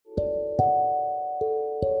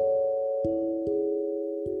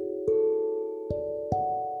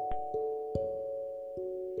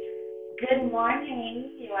Good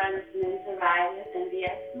morning. You are listening to Ride with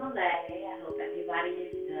NBS Malay. I hope everybody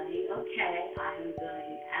is doing okay. I am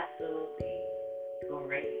doing absolutely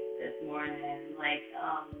great this morning.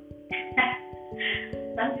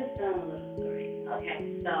 I'm just feeling a little great. Okay,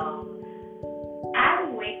 so I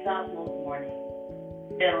wake up most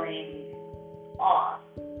mornings feeling off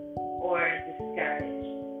or discouraged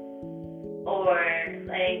or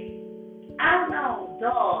I don't know,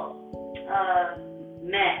 dull,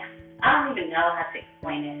 meh. I don't even know how to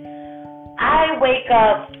explain it. I wake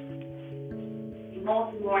up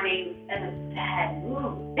most mornings in a bad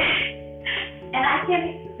mood. And I can't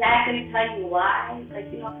exactly tell you why. Because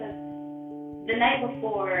the night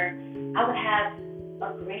before, I would have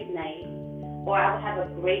a great night, or I would have a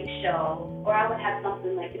great show, or I would have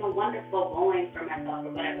something wonderful going for myself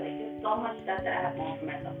or whatever. There's so much stuff that I have going for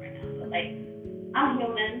myself right now. But I'm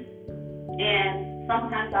human. And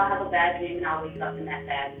sometimes I'll have a bad dream and I'll wake up in that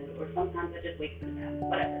bad mood, or sometimes I just wake up in a bad mood,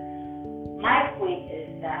 whatever. My point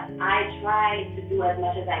is that I try to do as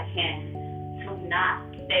much as I can to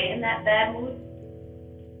not stay in that bad mood.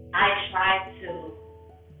 I try to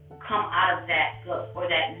come out of that or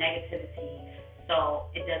that negativity so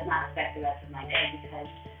it does not affect the rest of my day, because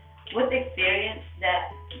with the experience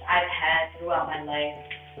that I've had throughout my life,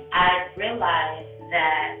 I've realized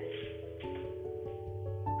that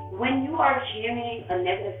when you are hearing a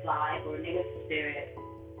negative vibe or a negative spirit,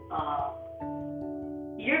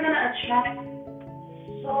 you're going to attract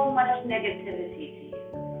so much negativity to you.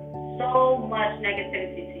 So much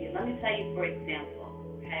negativity to you. Let me tell you, for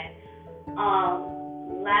example, okay?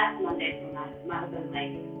 Last Monday, might have been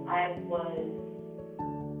I was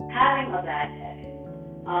having a bad day.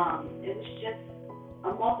 It was just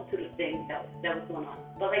a multitude of things that was going on.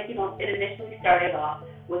 But it initially started off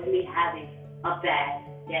with me having a bad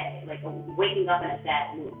day, waking up in a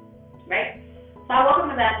bad mood, right? So I woke up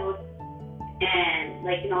in a bad mood, and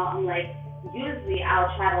I'm usually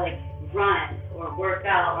I'll try to run or work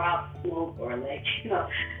out, or I'll smoke, or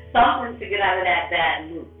something to get out of that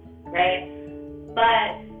bad mood, right?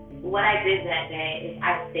 But what I did that day is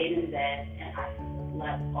I stayed in bed and I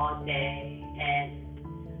slept all day, and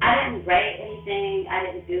I didn't write anything, I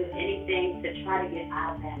didn't do anything to try to get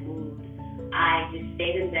out of that mood. I just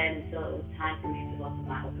stayed in bed until it was time for me to go to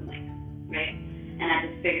my open mic, right? And I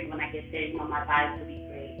just figured when I get there, my vibes will be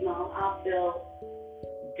great. I'll feel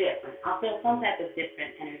different. I'll feel some type of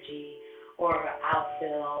different energy, or I'll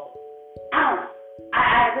feel, I don't know.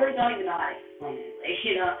 I really don't even know how to explain it.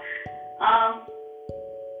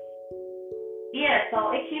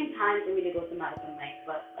 So it came time for me to go to my open mic,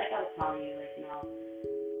 but like I was telling you,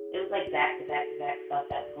 it was back to back to back stuff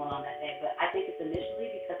that's going on that day. But I think it's initially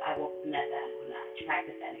because I woke up in that bad mood and I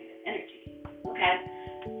attracted that negative energy. Okay?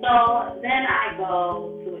 So then I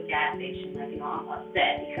go to a gas station. I'm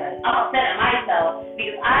upset at myself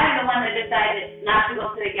because I'm the one that decided not to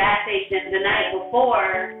go to the gas station the night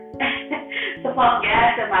before to pump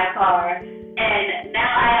gas in my car. And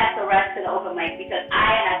now I have to rush to the open mic because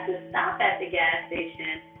I have to stop at the gas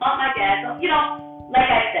station, pump my gas. So,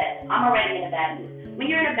 like I said, I'm already in a bad mood. When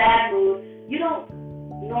you're in a bad mood, you don't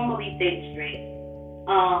normally think straight.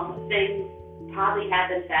 Things probably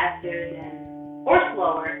happen faster or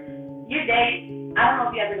slower. Your day, I don't know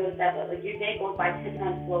if you ever noticed that, but your day goes by 10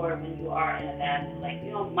 times slower when you are in a bad mood.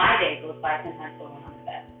 My day goes by 10 times slower when I'm in a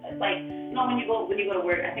bad mood. It's when you go to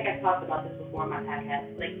work. I think I talked about this before on my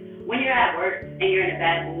podcast. When you're at work and you're in a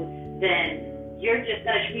bad mood, then you're just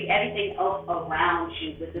gonna treat everything else around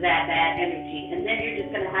you with that bad energy, and then you're just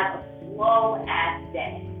gonna have a slow ass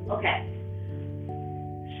day. Okay.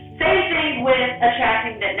 Same thing with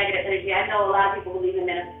attracting that negative energy. I know a lot of people believe in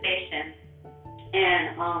manifestation,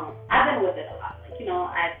 and I've been with it a lot.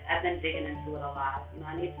 I've been digging into it a lot.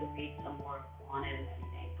 I need to read some more on it and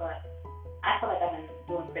everything, but I feel like I've been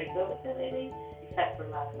doing pretty good with it lately, except for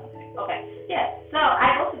last Monday. Okay, yeah. So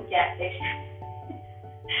I go to the gas station.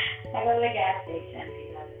 I go to the gas station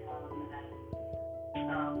because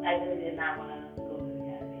I really did not want to go to the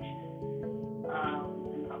gas station.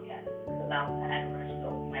 Because I had to rush. So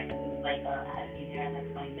it was I had to be there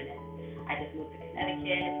in 20 minutes. I just moved to Connecticut,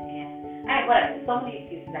 and alright, whatever. So many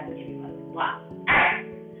excuses I could give you. Blah. Alright.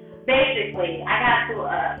 Basically, I got to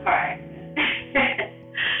a car accident.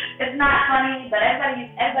 It's not funny, but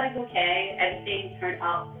everybody's okay. Everything turned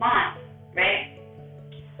out fine, right?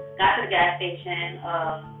 Got to the gas station.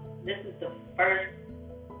 This is the first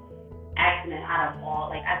accident out of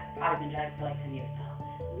all. I've probably been driving for 10 years now.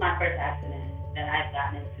 This is my first accident that I've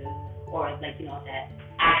gotten into, or that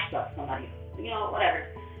I struck somebody else. Whatever.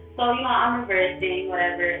 So So, I'm reversing,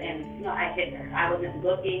 whatever, and, I hit her. I wasn't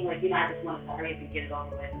looking, I just wanted to hurry up and get it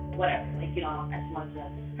over with, whatever. I just wanted to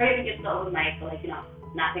hurry up and get it over with,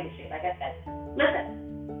 not take a shit, like I said.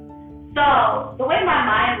 Listen, so, the way my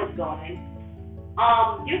mind was going,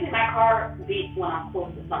 usually my car beeps when I'm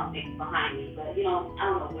close to something behind me, but, I don't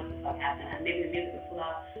know what the fuck happened. Maybe the music was too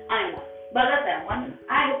loud. I don't know. But listen, when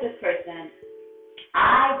I hit this person,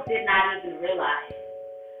 I did not even realize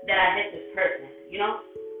that I hit this person,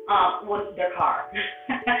 with their car,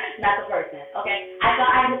 not the person, okay? I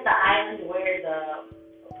thought I hit the island where the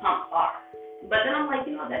pumps are. But then I'm like,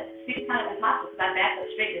 that seems kind of impossible because I backed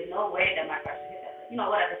up straight. There's no way that my car should hit that.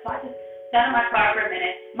 Whatever. So I just sat in my car for a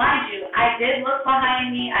minute. Mind you, I did look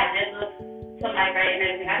behind me. I did look to my right and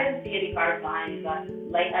everything. I didn't see any cars behind me, but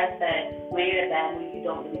like I said, when you're in a bad mood, you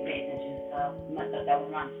don't really pay attention to much stuff that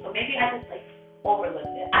was wrong. So maybe I just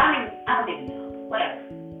overlooked it. I don't even know. Whatever.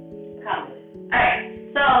 Come with it. Alright,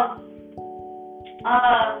 so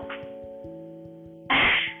I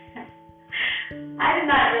did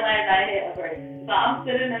not realize I hit a person. So I'm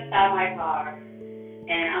sitting inside my car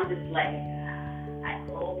and I'm just like, I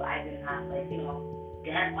hope I did not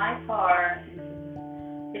dent my car into the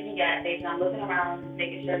freaking gas station. I'm looking around,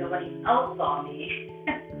 making sure nobody else saw me.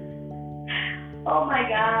 Oh my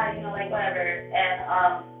god, whatever.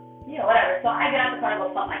 And whatever. So I get out the car to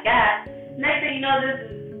go pump my gas. Next thing you know, this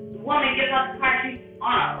woman gets out the car, she's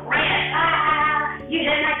on a rant. You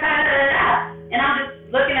hit my car, and I'm just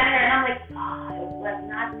looking at her, and I'm like, it was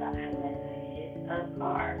not the island. I hit a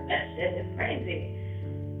car. That shit is crazy.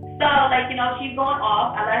 So, she's going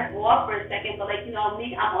off. I let her go off for a second, but,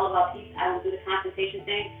 me, I'm all about peace. I don't do the confrontation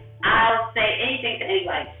thing. I'll say anything to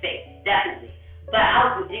anybody's face, definitely. But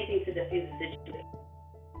I'll do anything to defuse the situation.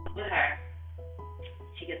 With her,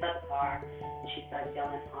 she gets out the car, and she starts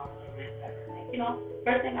yelling, whatever.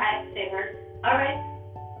 First thing I say to her, all right,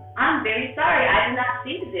 I'm very sorry. I did not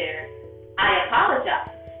see you there. I apologize.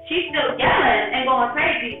 She's still yelling and going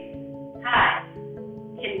crazy. Hi,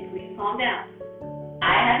 can you please calm down?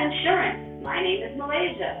 I have insurance. My name is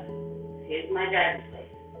Malaysia. Here's my driver's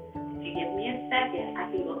license. If you give me a second, I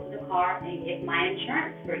can go to the car and get my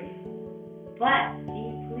insurance for you. But can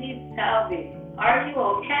you please tell me, are you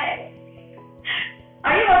okay?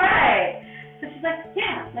 Are you alright? So she's like,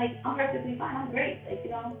 yeah, I'm perfectly fine. I'm great.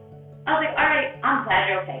 I was like, all right, I'm glad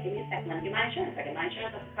you're okay. Give me a second. Let me get my insurance. I get my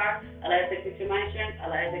insurance off the car. I let her take a picture of my insurance. I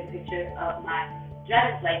let her take a picture of my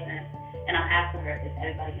driver's license. And I'm asking her, is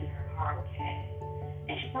everybody in her car okay?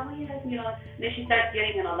 And she's like, oh, yes, And then she starts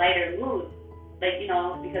getting in a lighter mood.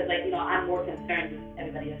 Because, I'm more concerned with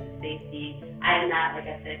everybody else's safety. I did not, like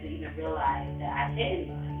I said, even realize that I hit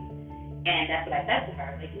anybody. And that's what I said to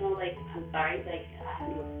her. I'm sorry, I have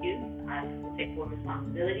no excuse. I will take full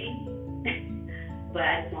responsibility. But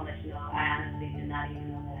I just want to let you know, I honestly did not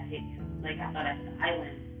even know that I hit you. I thought I hit the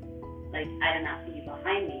island. I did not see you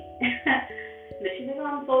behind me. And then she's like, oh,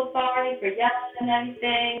 I'm so sorry for yelling and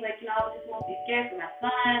everything. I just won't be scared for my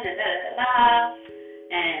son, and da-da-da-da.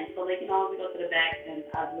 And so, we go to the back, and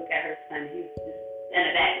I look at her son. He's just in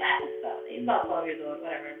the back laughing stuff. He's about 12 years old,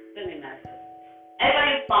 whatever. Doesn't even matter.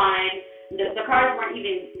 Everybody was fine. The cars weren't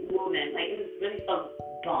even moving. It was really so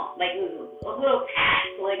bump. It was a little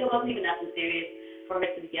packed. So, it wasn't even nothing serious for her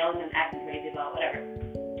to be yelling and acting crazy about whatever.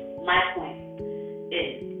 My point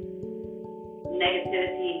is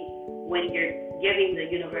negativity when you're giving the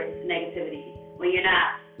universe negativity, when you're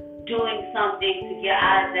not doing something to get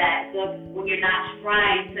out of that, when you're not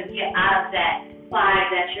trying to get out of that vibe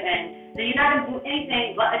that you're in, then you're not going to do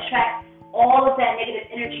anything but attract all of that negative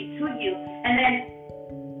energy to you, and then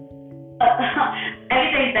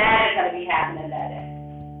everything bad is going to be happening that day.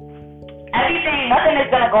 Nothing is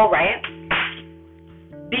going to go right,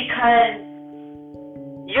 because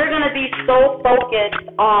you're going to be so focused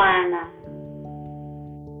on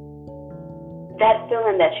that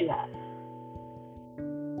feeling that you have,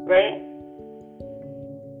 right?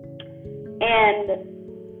 And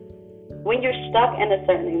when you're stuck in a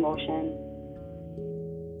certain emotion,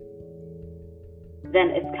 then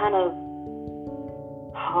it's kind of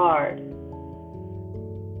hard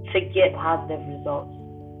to get positive results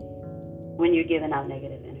when you're giving out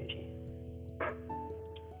negative energy.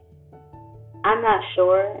 I'm not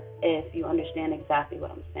sure if you understand exactly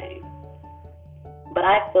what I'm saying, but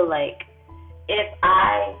I feel like if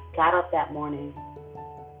I got up that morning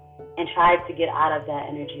and tried to get out of that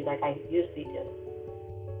energy like I usually do,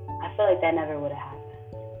 I feel like that never would have happened.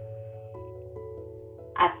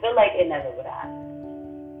 I feel like it never would have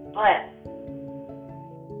happened. But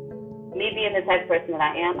me being the type of person that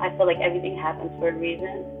I am, I feel like everything happens for a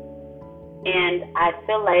reason. And I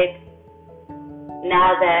feel like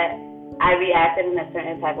now that I reacted in a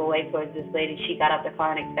certain type of way towards this lady. She got out the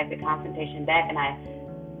car and expected confrontation back, and I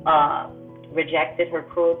rejected her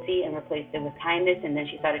cruelty and replaced it with kindness, and then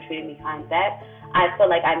she started treating me kind back. I feel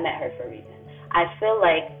like I met her for a reason. I feel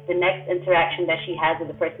like the next interaction that she has with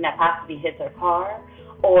the person that possibly hits her car,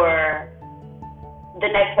 or the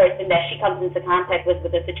next person that she comes into contact with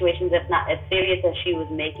a situation that's not as serious as she was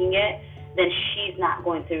making it, then she's not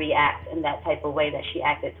going to react in that type of way that she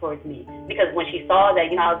acted towards me. Because when she saw that,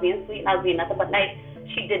 I was being sweet and I was being nothing but nice,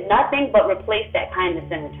 she did nothing but replace that kindness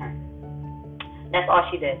in return. That's all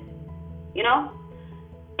she did.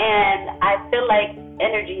 And I feel like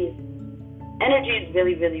energies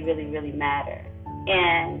really, really, really, really matter.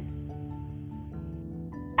 And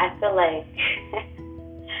I feel like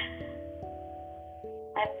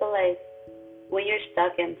when you're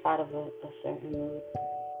stuck inside of a certain mood,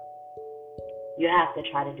 you have to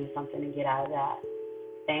try to do something to get out of that.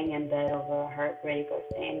 Staying in bed over a heartbreak, or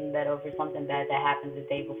staying in bed over something bad that happened the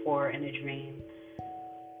day before in a dream,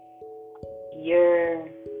 you're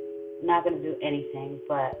not going to do anything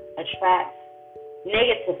but attract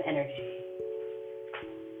negative energy.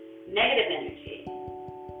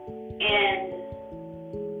 And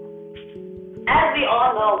as we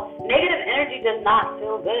all know, negative energy does not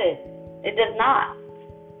feel good. It does not.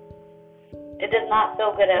 It does not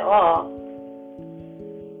feel good at all.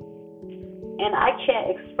 And I can't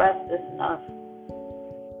express this enough.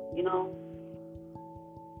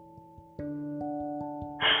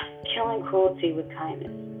 Killing cruelty with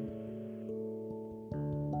kindness.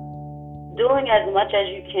 Doing as much as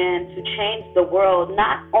you can to change the world,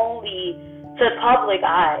 not only to public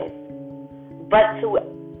eyes, but to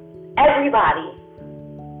everybody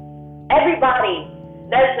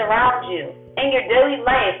that is around you in your daily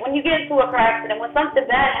life. When you get into a car accident, when something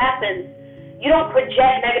bad happens, you don't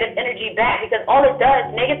project negative energy back, because all it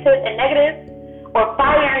does, negative and negative, or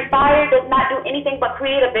fire and fire, does not do anything but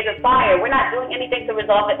create a bigger fire. We're not doing anything to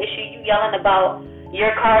resolve an issue. You yelling about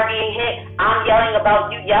your car being hit, I'm yelling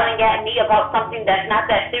about you yelling at me about something that's not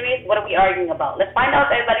that serious. What are we arguing about? Let's find out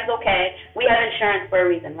if everybody's okay. We have insurance for a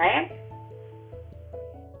reason, right?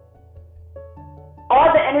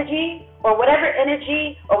 All the energy, or whatever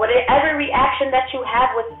reaction that you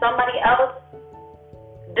have with somebody else,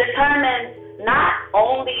 determines not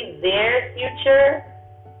only their future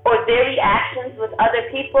or their reactions with other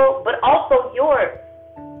people, but also yours.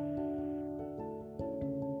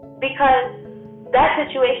 Because that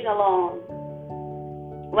situation alone,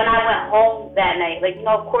 when I went home that night,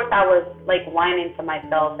 of course I was whining to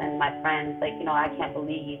myself and my friends, I can't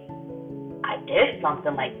believe I did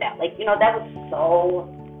something like that. That was so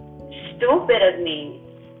stupid of me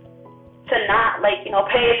to not pay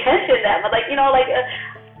attention to that. But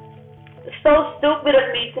so stupid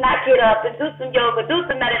of me to not get up and do some yoga, do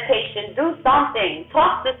some meditation, do something,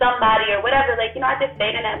 talk to somebody or whatever. I just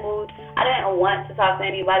stayed in that mood. I didn't want to talk to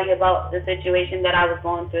anybody about the situation that I was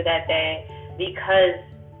going through that day, because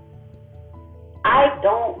I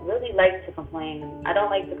don't really like to complain. I don't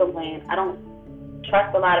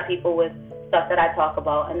trust a lot of people with stuff that I talk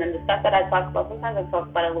about. And then the stuff that I talk about, sometimes I talk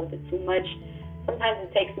about it a little bit too much. Sometimes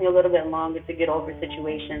it takes me a little bit longer to get over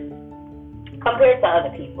situations compared to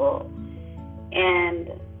other people. And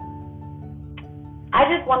I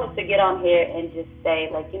just wanted to get on here and just say,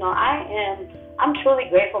 I'm truly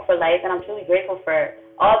grateful for life, and I'm truly grateful for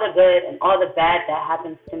all the good and all the bad that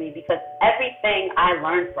happens to me, because everything I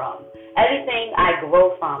learn from, everything I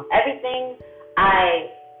grow from, everything I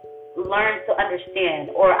learn to understand,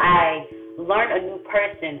 or I learn a new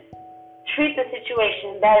person, treat the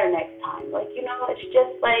situation better next time. It's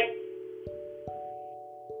just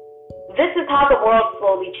this is how the world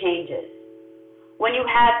slowly changes. When you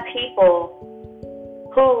have people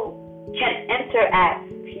who can interact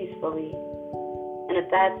peacefully in a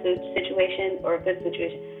bad situation or a good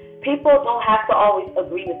situation, people don't have to always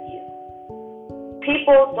agree with you.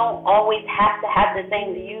 People don't always have to have the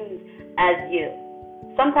same views as you.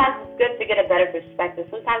 Sometimes it's good to get a better perspective.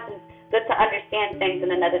 Sometimes it's good to understand things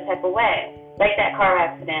in another type of way, like that car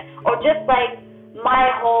accident, or just like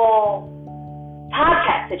my whole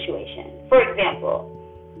podcast situation. For example,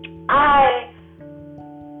 I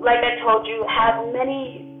told you, have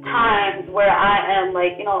many times where I am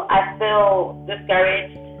I feel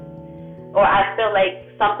discouraged, or I feel like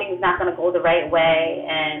something's not going to go the right way,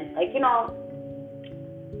 and I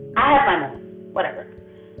have my moments, whatever.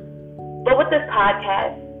 But with this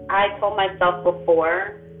podcast, I told myself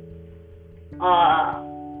before,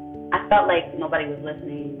 I felt like nobody was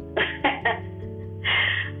listening.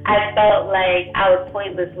 I felt like I was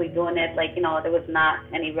pointlessly doing it. There was not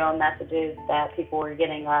any real messages that people were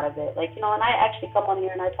getting out of it. And I actually come on here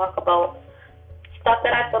and I talk about stuff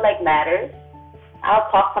that I feel like matters. I'll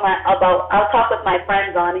talk with my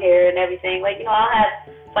friends on here and everything. Like, I'll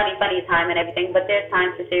have funny time and everything, but there's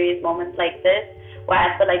times for serious moments like this where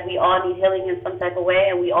I feel like we all need healing in some type of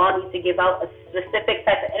way, and we all need to give out a specific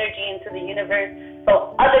type of energy into the universe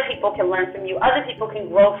so other people can learn from you, other people can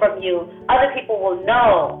grow from you, other people will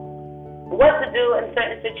know what to do in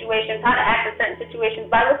certain situations, how to act in certain situations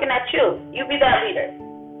by looking at you. You be that leader,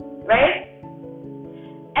 right?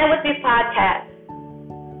 And with these podcasts,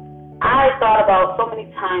 I thought about so many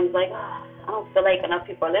times, like, I don't feel like enough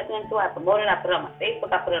people are listening to it. I promote it. I put it on my Facebook.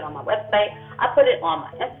 I put it on my website. I put it on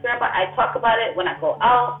my Instagram. I talk about it when I go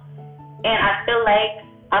out. And I feel like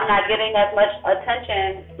I'm not getting as much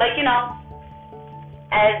attention, like,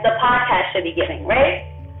 as the podcast should be getting, right?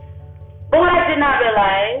 But what I did not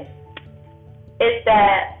realize is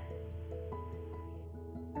that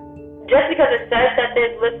just because it says that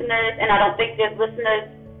there's listeners, and I don't think there's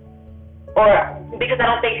listeners, or because I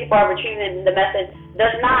don't think people are retrieving the message,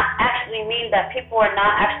 does not actually mean that people are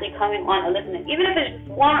not actually coming on and listening. Even if it's just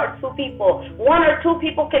one or two people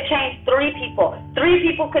could change 3 people. 3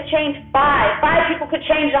 people could change 5. 5 people could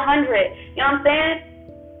change 100. You know what I'm saying?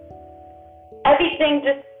 Everything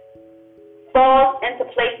just falls into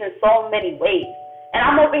place in so many ways. And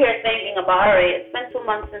I'm over here thinking about, all right, it's been 2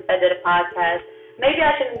 months since I did a podcast. Maybe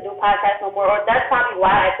I shouldn't do podcasts no more, or that's probably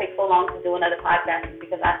why I take so long to do another podcast,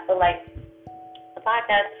 because I feel like the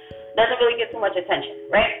podcast doesn't really get too much attention,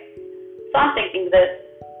 right? So I'm thinking this.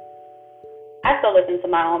 I still listen to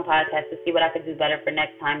my own podcast to see what I could do better for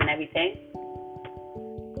next time and everything.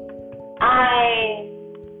 I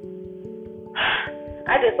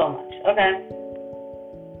did so much, okay?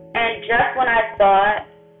 And just when I thought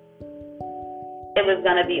it was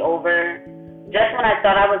going to be over, just when I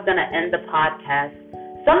thought I was going to end the podcast,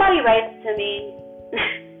 somebody writes to me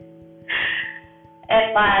in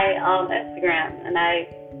my Instagram, and I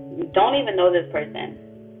don't even know this person.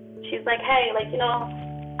 She's like, hey, like,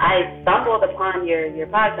 I stumbled upon your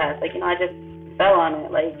podcast. Like, I just fell on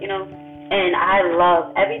it, like, and I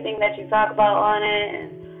love everything that you talk about on it. And,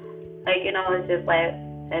 like, it's just like,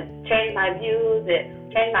 it changed my views, it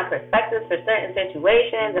changed my perspectives for certain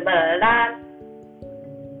situations, and blah, blah, blah.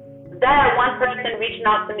 That one person reaching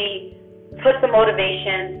out to me put some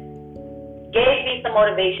motivation, gave me some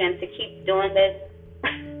motivation to keep doing this,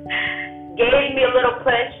 gave me a little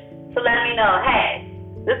push to let me know, hey,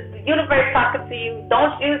 this is the universe talking to you.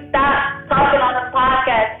 Don't you stop talking on the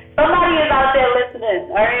podcast. Somebody is out there listening,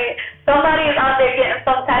 all right? Somebody is out there getting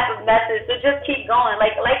some type of message, so just keep going.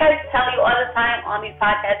 Like I tell you all the time on these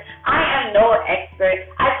podcasts, I am no expert.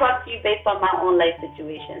 I talk to you based on my own life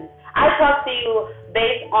situations. I talk to you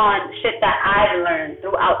based on shit that I've learned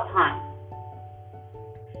throughout time.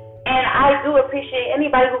 And I do appreciate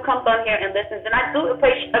anybody who comes on here and listens. And I do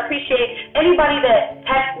appreciate anybody that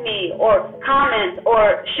texts me or comments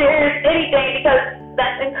or shares anything, because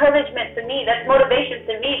that's encouragement to me. That's motivation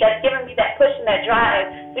to me. That's giving me that push and that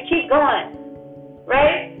drive to keep going.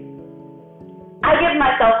 Right? I give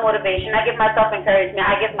myself motivation. I give myself encouragement.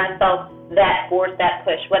 I give myself that force, that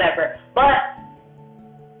push, whatever. But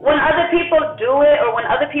when other people do it, or when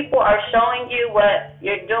other people are showing you what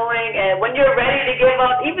you're doing, and when you're ready to give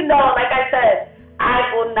up, even though, like I said, I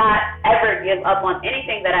will not ever give up on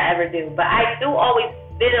anything that I ever do, but I do always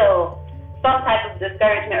feel some type of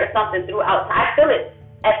discouragement or something throughout. I feel it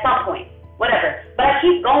at some point, whatever. But I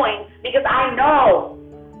keep going because I know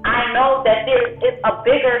that there is a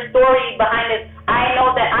bigger story behind this. I know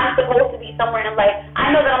that I'm supposed to be somewhere in life. I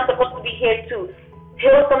know that I'm supposed to be here to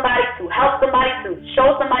heal somebody, to help somebody, to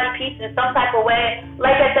show somebody peace in some type of way.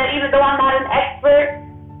 Like I said, even though I'm not an expert,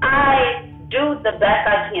 I do the best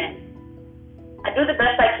I can. I do the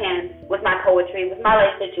best I can with my poetry, with my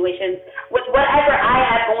life situations, with whatever I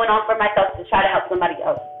have going on for myself to try to help somebody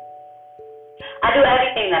else. I do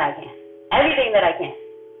everything that I can. Everything that I can.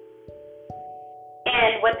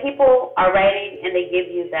 And when people are writing and they give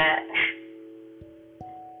you that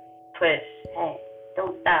push, hey,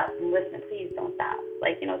 don't stop, and listen, please don't stop.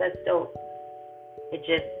 Like, that's dope. It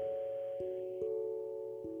just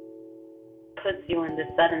puts you in the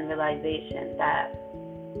sudden realization that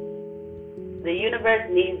the universe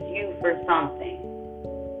needs you for something.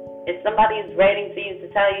 If somebody is writing to you to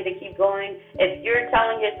tell you to keep going, if you're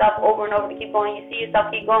telling yourself over and over to keep going, you see yourself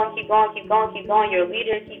keep going, keep going, keep going, keep going, you're a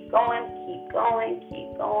leader, keep going, keep going,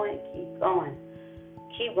 keep going, keep going,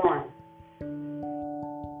 keep going.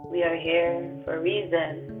 We are here for a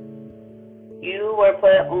reason. You were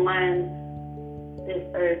put on this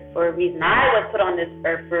earth for a reason. I was put on this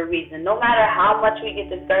earth for a reason. No matter how much we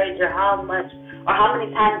get discouraged or how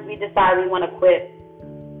many times we decide we want to quit,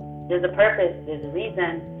 there's a purpose, there's a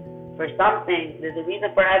reason for for something. There's a reason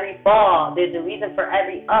for every fall. There's a reason for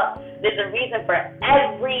every up. There's a reason for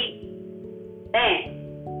everything.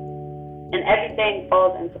 And everything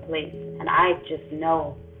falls into place. And I just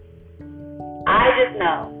know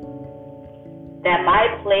that my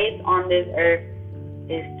place on this earth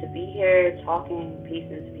is to be here talking peace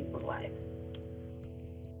into people's lives.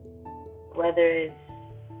 Whether it's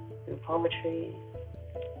through poetry,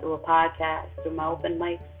 through a podcast, through my open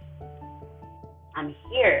mics, I'm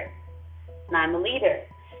here. And I'm a leader.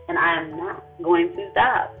 And I am not going to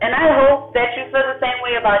stop. And I hope that you feel the same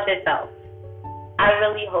way about yourself. I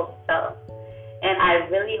really hope so. And I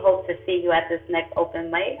really hope to see you at this next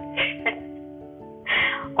open mic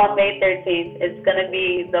on May 13th. It's going to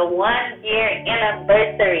be the 1-year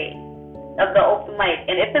anniversary of the open mic.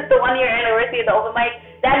 And if it's the 1-year anniversary of the open mic,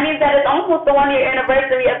 that means that it's almost the 1-year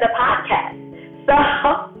anniversary of the podcast. So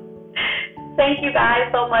thank you guys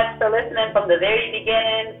so much for listening from the very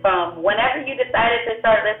beginning, from whenever you decided to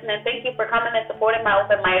start listening. Thank you for coming and supporting my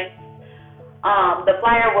open mic. The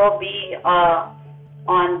flyer will be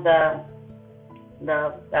on the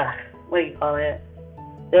what do you call it?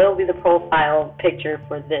 There will be the profile picture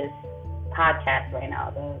for this podcast right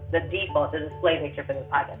now. The default, the display picture for this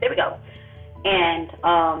podcast. There we go. And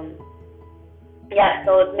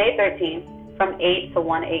so it's May 13th from 8 to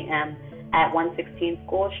 1 a.m. at 116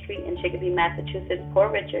 School Street in Chicopee, Massachusetts,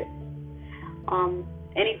 Port Richards.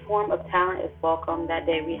 Any form of talent is welcome. That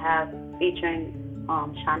day we have featuring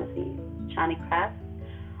Shani Crafts.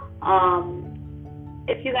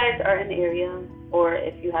 If you guys are in the area, or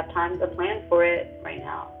if you have time to plan for it right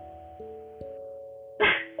now,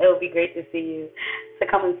 it would be great to see you, to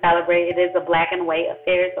come and celebrate. It is a black and white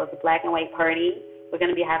affair, so it's a black and white party. We're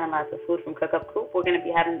going to be having lots of food from Cook Up Coop. We're going to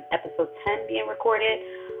be having episode 10 being recorded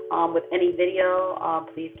with any video.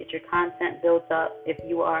 Please get your content built up. If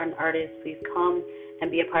you are an artist, please come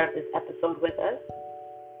and be a part of this episode with us.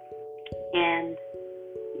 And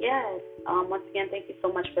yes, once again, thank you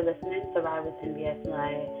so much for listening to Ride with NBS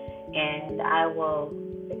Tonight. And I will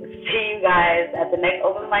see you guys at the next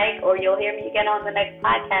open mic, or you'll hear me again on the next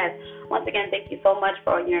podcast. Once again, thank you so much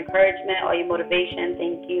for all your encouragement, all your motivation.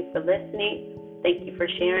 Thank you for listening. Thank you for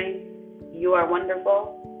sharing. You are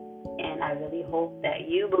wonderful. And I really hope that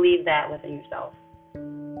you believe that within yourself.